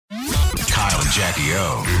Jackie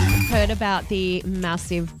O. Heard about the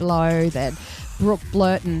massive blow that Brooke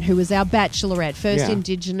Blurton, who was our Bachelorette, first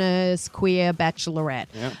Indigenous queer Bachelorette.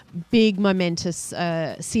 Yeah. Big momentous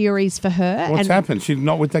series for her. What's happened? She's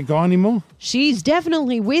not with that guy anymore? She's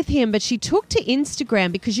definitely with him, but she took to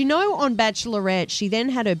Instagram because, on Bachelorette, she then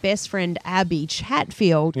had her best friend, Abby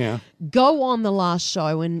Chatfield, go on the last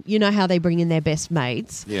show, and you know how they bring in their best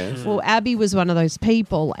mates? Yes. Well, Abby was one of those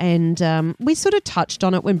people, and we sort of touched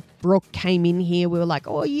on it when Brooke came in here. We were like,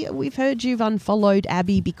 oh, yeah, we've heard you've unfollowed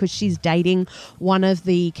Abby because she's dating one of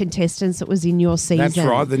the contestants that was in your season. That's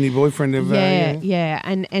right, the new boyfriend of... Yeah.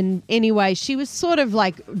 And anyway, she was sort of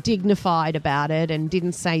like dignified about it and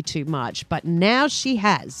didn't say too much, but now she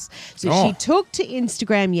has. So she took to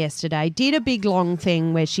Instagram yesterday, did a big long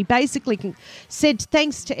thing where she basically said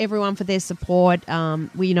thanks to everyone for their support.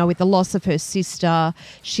 With the loss of her sister,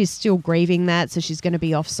 she's still grieving that, so she's going to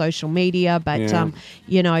be off social media. But,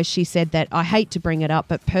 she said that I hate to bring it up,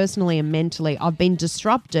 but personally and mentally, I've been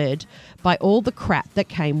disrupted by all the crap that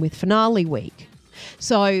came with finale week.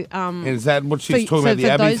 So, is that what she's talking about, the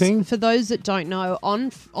Abby thing? For those that don't know,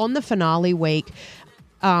 on the finale week,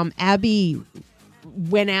 Abby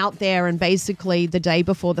went out there and basically the day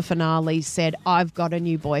before the finale said, I've got a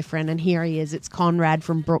new boyfriend and here he is. It's Conrad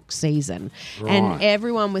from Brooke's season. Right. And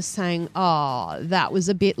everyone was saying, oh, that was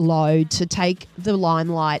a bit low to take the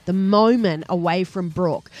limelight, the moment away from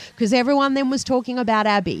Brooke, because everyone then was talking about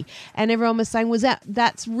Abby and everyone was saying,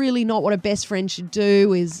 that's really not what a best friend should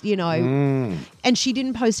do and she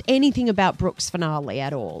didn't post anything about Brooke's finale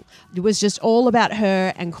at all. It was just all about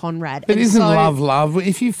her and Conrad. But isn't love?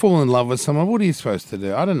 If you fall in love with someone, what are you supposed to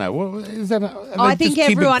do? I don't know. What is that? I think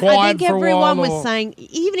everyone was saying,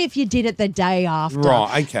 even if you did it the day after,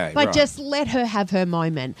 right? Okay, but just let her have her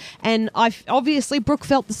moment. And obviously Brooke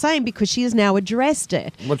felt the same because she has now addressed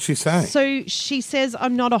it. What'd she say? So she says,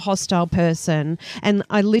 I'm not a hostile person, and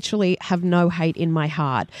I literally have no hate in my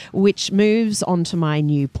heart, which moves on to my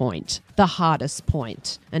new point. The hardest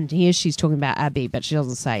point. And here she's talking about Abby, but she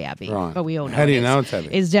doesn't say Abby. Right. But we all know How do you know it's Abby?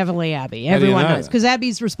 It's definitely Abby. Everyone knows because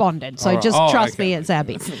Abby's responded. So just trust me, it's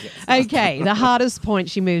Abby. Okay, the hardest point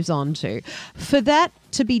she moves on to. For that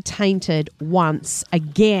to be tainted once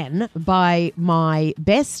again by my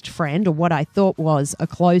best friend, or what I thought was a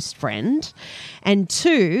close friend, and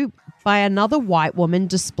two, by another white woman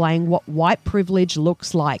displaying what white privilege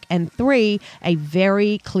looks like, and three, a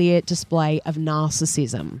very clear display of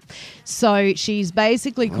narcissism. So she's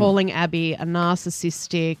basically calling Abby a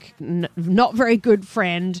narcissistic, not very good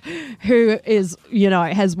friend who is,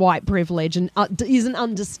 has white privilege and isn't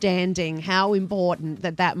understanding how important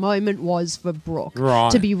that moment was for Brooke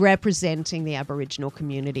to be representing the Aboriginal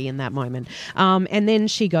community in that moment. And then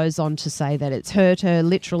she goes on to say that it's hurt her,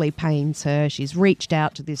 literally pains her. She's reached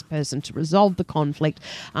out to this person to resolve the conflict,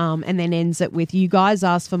 and then ends it with, you guys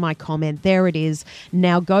asked for my comment, there it is,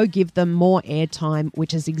 now go give them more airtime,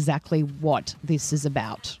 which is exactly what this is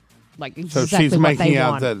about. Like exactly so she's what making they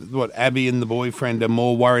out want. that Abby and the boyfriend are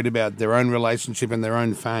more worried about their own relationship and their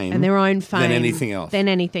own fame than anything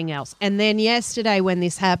else. And then yesterday when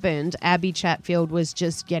this happened, Abby Chatfield was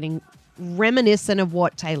just getting reminiscent of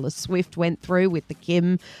what Taylor Swift went through with the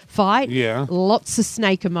Kim fight. Yeah. Lots of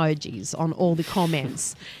snake emojis on all the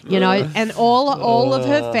comments, and all of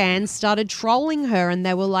her fans started trolling her, and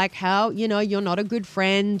they were like, how, you're not a good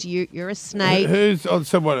friend, you're a snake.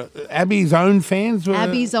 Abby's own fans were...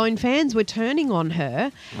 Abby's own fans were turning on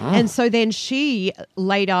her. And so then she,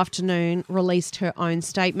 late afternoon, released her own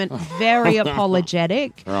statement, very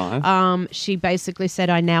apologetic. Right. She basically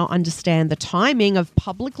said, I now understand the timing of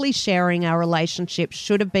publicly sharing our relationship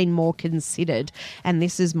should have been more considered, and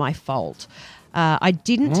this is my fault. I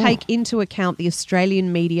didn't take into account the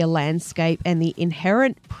Australian media landscape and the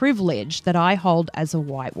inherent privilege that I hold as a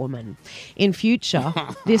white woman. In future,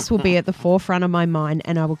 this will be at the forefront of my mind,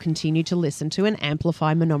 and I will continue to listen to and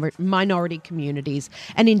amplify minority communities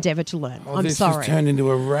and endeavour to learn. I'm sorry. This has turned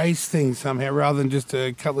into a race thing somehow rather than just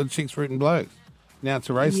a couple of chicks rooting blokes. Now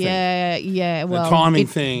it's a race thing. Yeah. Well, the timing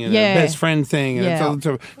thing and the best friend thing.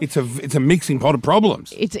 And it's a mixing pot of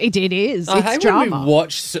problems. It is. I it's hate drama. when we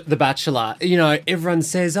watch The Bachelor. Everyone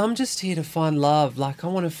says, I'm just here to find love. Like, I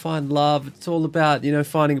want to find love. It's all about,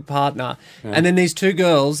 finding a partner. Yeah. And then these two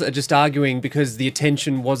girls are just arguing because the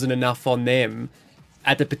attention wasn't enough on them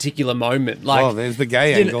at the particular moment. Like, there's the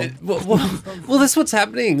gay angle. Well, that's what's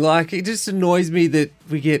happening. Like, it just annoys me that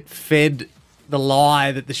we get fed the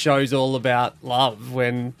lie that the show's all about love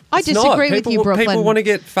when I it's disagree not. with you, Brooklyn. People want to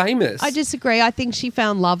get famous. I disagree. I think she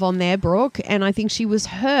found love on there, Brooke, and I think she was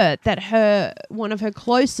hurt that one of her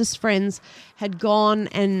closest friends had gone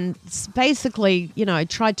and basically,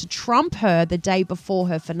 tried to trump her the day before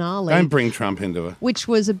her finale. Don't bring Trump into it. Which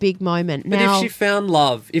was a big moment. But now, if she found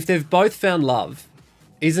love, if they've both found love,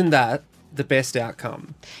 isn't that the best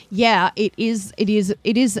outcome? Yeah, it is. It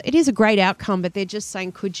is a great outcome, but they're just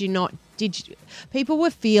saying, could you not? People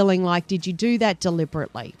were feeling like, did you do that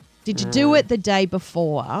deliberately? Did you do it the day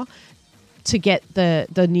before to get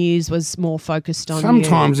the news was more focused on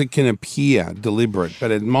Sometimes it can appear deliberate, but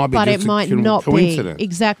it might be just a coincidence. Be.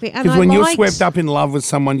 Exactly. Because when you're swept up in love with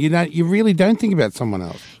someone, you really don't think about someone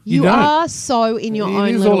else. You don't. Are so in your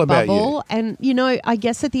own little bubble. You. And, I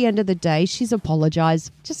guess at the end of the day, she's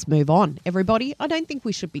apologised. Just move on, everybody. I don't think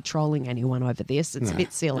we should be trolling anyone over this. It's a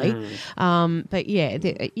bit silly. But, yeah,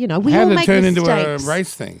 we all make mistakes. How did it turn into a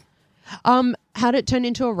race thing? How did it turn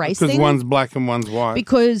into a race thing? Because one's black and one's white.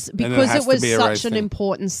 Because it was such an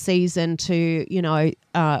important season to,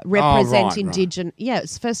 represent Indigenous. Yeah,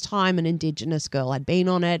 it's the first time an Indigenous girl had been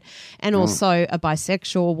on it, and also a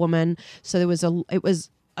bisexual woman. So it was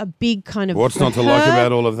a big kind of What's not to like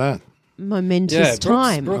about all of that? Momentous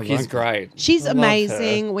time. Brooke is great. She's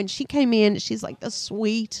amazing. When she came in, she's like the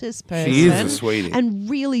sweetest person. She is a sweetie. And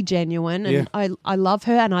really genuine. And I love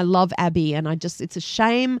her, and I love Abby. And it's a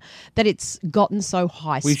shame that it's gotten so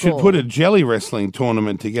high school. We should put a jelly wrestling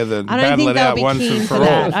tournament together and I don't battle think it they'll out be once keen and for for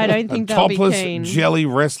that. all. I don't think they'll be topless keen. jelly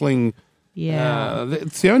wrestling. Yeah.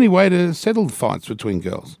 It's the only way to settle fights between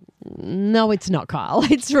girls. No, it's not, Kyle.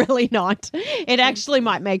 It's really not. It actually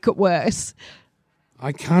might make it worse.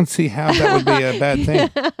 I can't see how that would be a bad thing.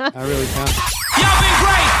 I really can't. Y'all been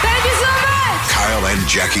great. Thank you so much. Kyle and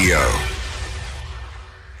Jackie O.